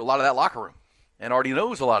recruit a lot of that locker room and already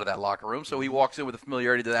knows a lot of that locker room, so he walks in with a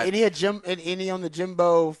familiarity to that. And he had on the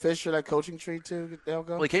Jimbo Fisher, that coaching tree too,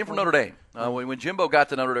 Elko? Well, he came from Notre Dame. When Jimbo got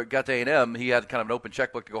to A&M, he had kind of an open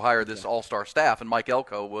checkbook to go hire this all-star staff, and Mike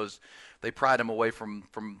Elko they pried him away from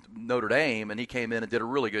Notre Dame, and he came in and did a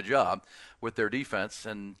really good job with their defense,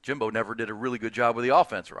 and Jimbo never did a really good job with the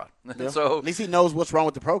offense, Rod. Yeah. So at least he knows what's wrong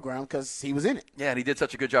with the program because he was in it. Yeah, and he did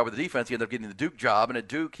such a good job with the defense, he ended up getting the Duke job, and at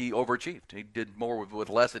Duke he overachieved. He did more with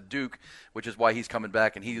less at Duke, which is why he's coming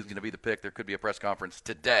back, and he's going to be the pick. There could be a press conference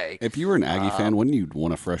today. If you were an Aggie fan, wouldn't you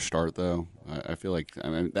want a fresh start, though? I feel like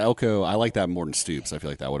Elko, I like that more than Stoops. I feel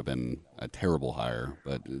like that would have been a terrible hire,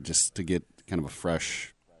 but just to get kind of a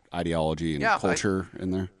fresh ideology and culture in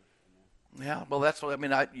there. Yeah, well, that's what I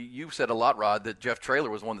mean. You said a lot, Rod, that Jeff Traylor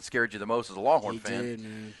was the one that scared you the most as a Longhorn fan. Did,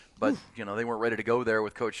 man. But they weren't ready to go there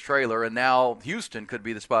with Coach Traylor, and now Houston could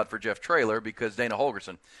be the spot for Jeff Traylor because Dana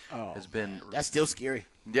Holgorsen has been. That's still scary.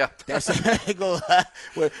 Yeah, that's Houston. I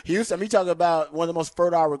mean, you talk about one of the most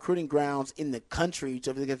fertile recruiting grounds in the country.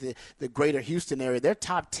 To look at the greater Houston area, they're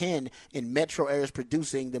top 10 in metro areas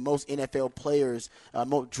producing the most NFL players,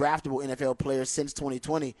 most draftable NFL players since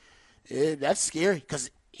 2020. That's scary because.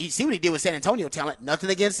 You see what he did with San Antonio talent. Nothing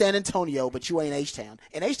against San Antonio, but you ain't H-Town.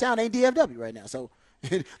 And H-Town ain't DFW right now. So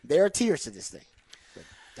there are tiers to this thing. But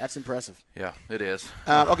that's impressive. Yeah, it is.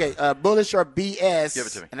 Okay, bullish or BS. Give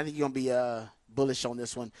it to me. And I think you're going to be bullish on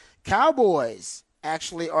this one. Cowboys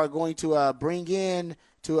actually are going to bring in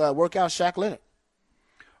to work out Shaq Leonard.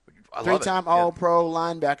 3-time All-Pro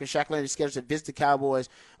linebacker Shaq Leonard is scheduled to visit the Cowboys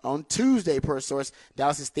on Tuesday, per source.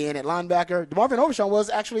 Dallas is staying at linebacker. DeMarvion Overshown was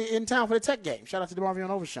actually in town for the Tech game. Shout out to DeMarvion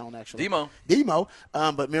Overshown, actually. Demo.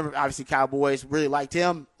 But remember, obviously, Cowboys really liked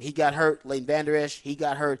him. He got hurt. Leighton Vander Esch, he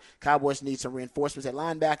got hurt. Cowboys need some reinforcements at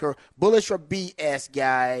linebacker. Bullish or BS,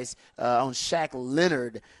 guys, on Shaq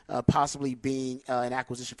Leonard possibly being an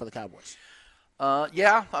acquisition for the Cowboys?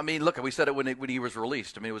 Yeah, I mean, look, we said it when he was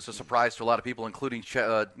released. I mean, it was a surprise to a lot of people, including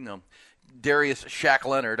Darius Shaq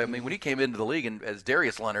Leonard. I mean, when he came into the league and as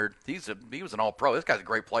Darius Leonard, he was an all-pro. This guy's a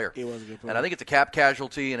great player. He was a good player. And I think it's a cap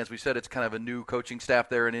casualty, and as we said, it's kind of a new coaching staff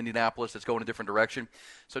there in Indianapolis that's going a different direction.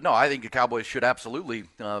 So, no, I think the Cowboys should absolutely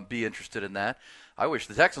be interested in that. I wish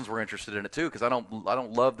the Texans were interested in it, too, because I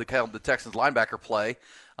don't love the Texans linebacker play.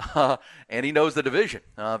 And he knows the division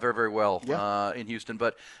very, very well in Houston.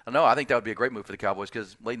 But, no, I think that would be a great move for the Cowboys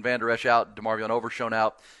because Leighton Vander Esch out, DeMarvion Overshown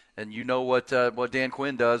out, and you know what Dan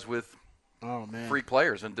Quinn does with freak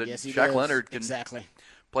players. And yes, Shaq Leonard can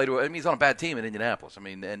play to – I mean, he's on a bad team in Indianapolis. I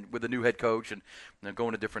mean, and with a new head coach and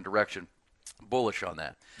going a different direction. Bullish on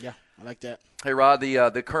that. Yeah, I like that. Hey, Rod,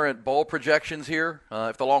 the current bowl projections here,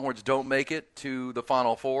 if the Longhorns don't make it to the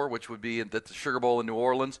Final Four, which would be at the Sugar Bowl in New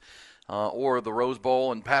Orleans or the Rose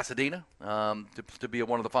Bowl in Pasadena to be at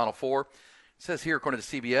one of the Final Four, it says here, according to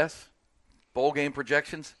CBS, bowl game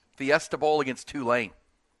projections, Fiesta Bowl against Tulane.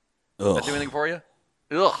 Does that do anything for you?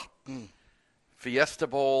 Ugh. Fiesta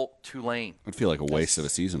Bowl, Tulane. I'd feel like a waste of a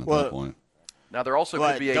season at that point. Now, there also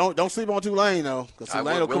could be a... Don't sleep on Tulane, though.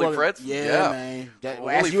 Tulane Willie Fritz? Yeah, man.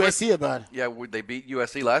 Ask USC about it. Yeah, they beat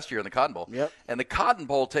USC last year in the Cotton Bowl. Yep. And the Cotton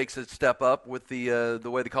Bowl takes a step up with the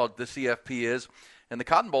way they call it the CFP is. And the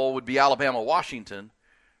Cotton Bowl would be Alabama-Washington.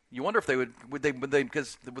 You wonder if would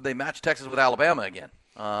they match Texas with Alabama again?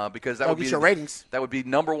 Because that would be your ratings. That would be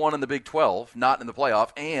number 1 in the Big 12, not in the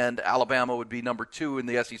playoff, and Alabama would be number 2 in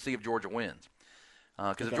the SEC if Georgia wins.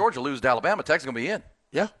 Because if Georgia loses to Alabama, Texas is going to be in.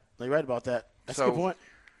 Yeah, you're right about that. That's a good point.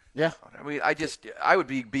 Yeah. I mean, I would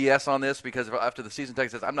be BS on this because after the season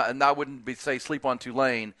Texas, I wouldn't say sleep on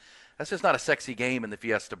Tulane. That's just not a sexy game in the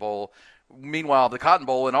Fiesta Bowl. Meanwhile, the Cotton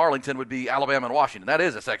Bowl in Arlington would be Alabama and Washington. That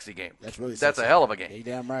is a sexy game. That's really That's sexy. a hell of a game. Yeah, you're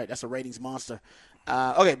damn right. That's a ratings monster.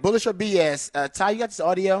 Okay, bullish or BS? Ty, you got this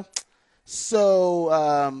audio?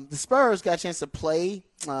 So the Spurs got a chance to play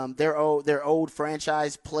their old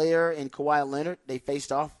franchise player in Kawhi Leonard. They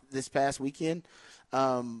faced off this past weekend.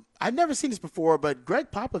 I've never seen this before, but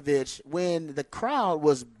Greg Popovich, when the crowd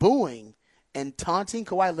was booing and taunting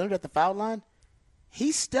Kawhi Leonard at the foul line,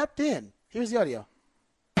 he stepped in. Here's the audio.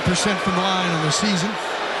 % from the line in the season.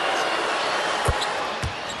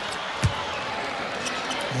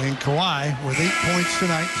 And Kawhi with 8 points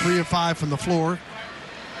tonight, 3 of 5 from the floor.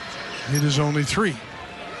 It is only 3.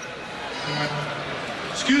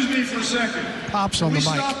 Excuse me for a second. Pops on the mic.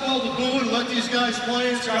 Stop all the booing and let these guys play.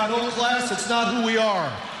 It's got no class. It's not who we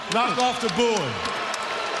are. Knock off the booing.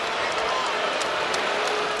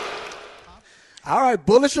 All right,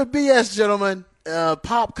 bullish or BS, gentlemen.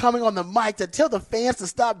 Pop coming on the mic to tell the fans to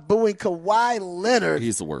stop booing Kawhi Leonard.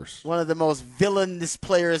 He's the worst. One of the most villainous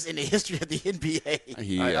players in the history of the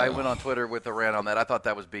NBA. I went on Twitter with a rant on that. I thought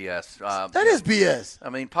that was BS. That is BS. I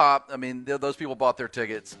mean, Pop, those people bought their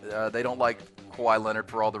tickets. They don't like Kawhi Leonard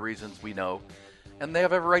for all the reasons we know. And they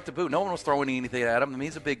have every right to boo. No one was throwing anything at him. I mean,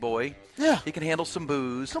 he's a big boy. Yeah. He can handle some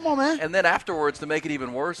boos. Come on, man. And then afterwards, to make it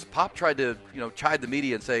even worse, Pop tried to, chide the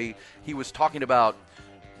media and say he was talking about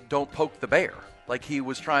don't poke the bear. Like he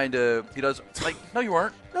was trying to, no, you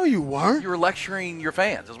weren't. No, you weren't. You were lecturing your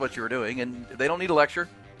fans is what you were doing, and they don't need a lecture.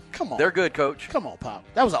 Come on. They're good, Coach. Come on, Pop.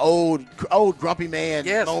 That was an old grumpy man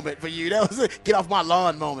moment for you. That was a get off my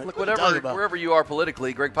lawn moment. Look, wherever you are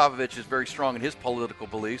politically, Greg Popovich is very strong in his political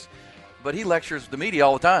beliefs, but he lectures the media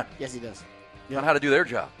all the time. Yes, he does. On how to do their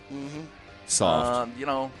job. Mm-hmm. Soft.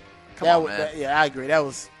 Come on, man. I agree.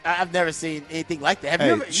 I've never seen anything like that. Have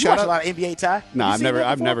you ever watched a lot of NBA, Ty? No,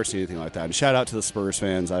 I've never seen anything like that. And shout out to the Spurs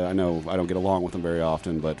fans. I know I don't get along with them very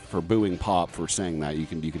often, but for booing Pop for saying that, you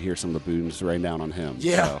could hear some of the boos rain down on him.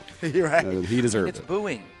 Yeah, so, you're right. He deserved it. It's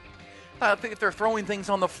booing. If they're throwing things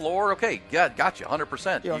on the floor, okay, yeah, gotcha,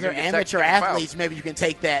 100%. If they're amateur athletes, maybe you can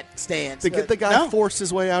take that stance. The guy forced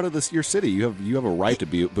his way out of your city. You have a right to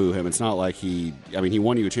boo him. It's not like he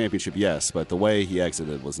won you a championship, yes, but the way he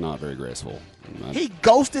exited was not very graceful. He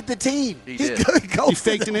ghosted the team. He did. He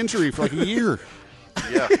faked an injury for like a year.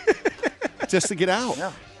 Yeah. Just to get out.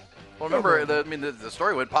 Yeah. Well, remember, the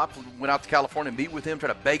story when Pop went out to California and meet with him, tried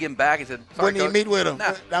to beg him back. He said, wouldn't even meet with him.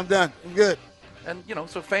 Nah. I'm done. I'm good. And,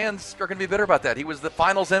 so fans are going to be bitter about that. He was the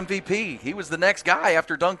finals MVP. He was the next guy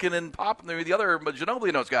after Duncan and Pop and the other Ginobili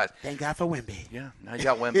and those guys. Thank God for Wemby. Yeah, now you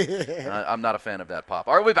got Wemby. I'm not a fan of that, Pop.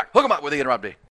 All right, we'll be back. Hook 'em up with Ian Rob D.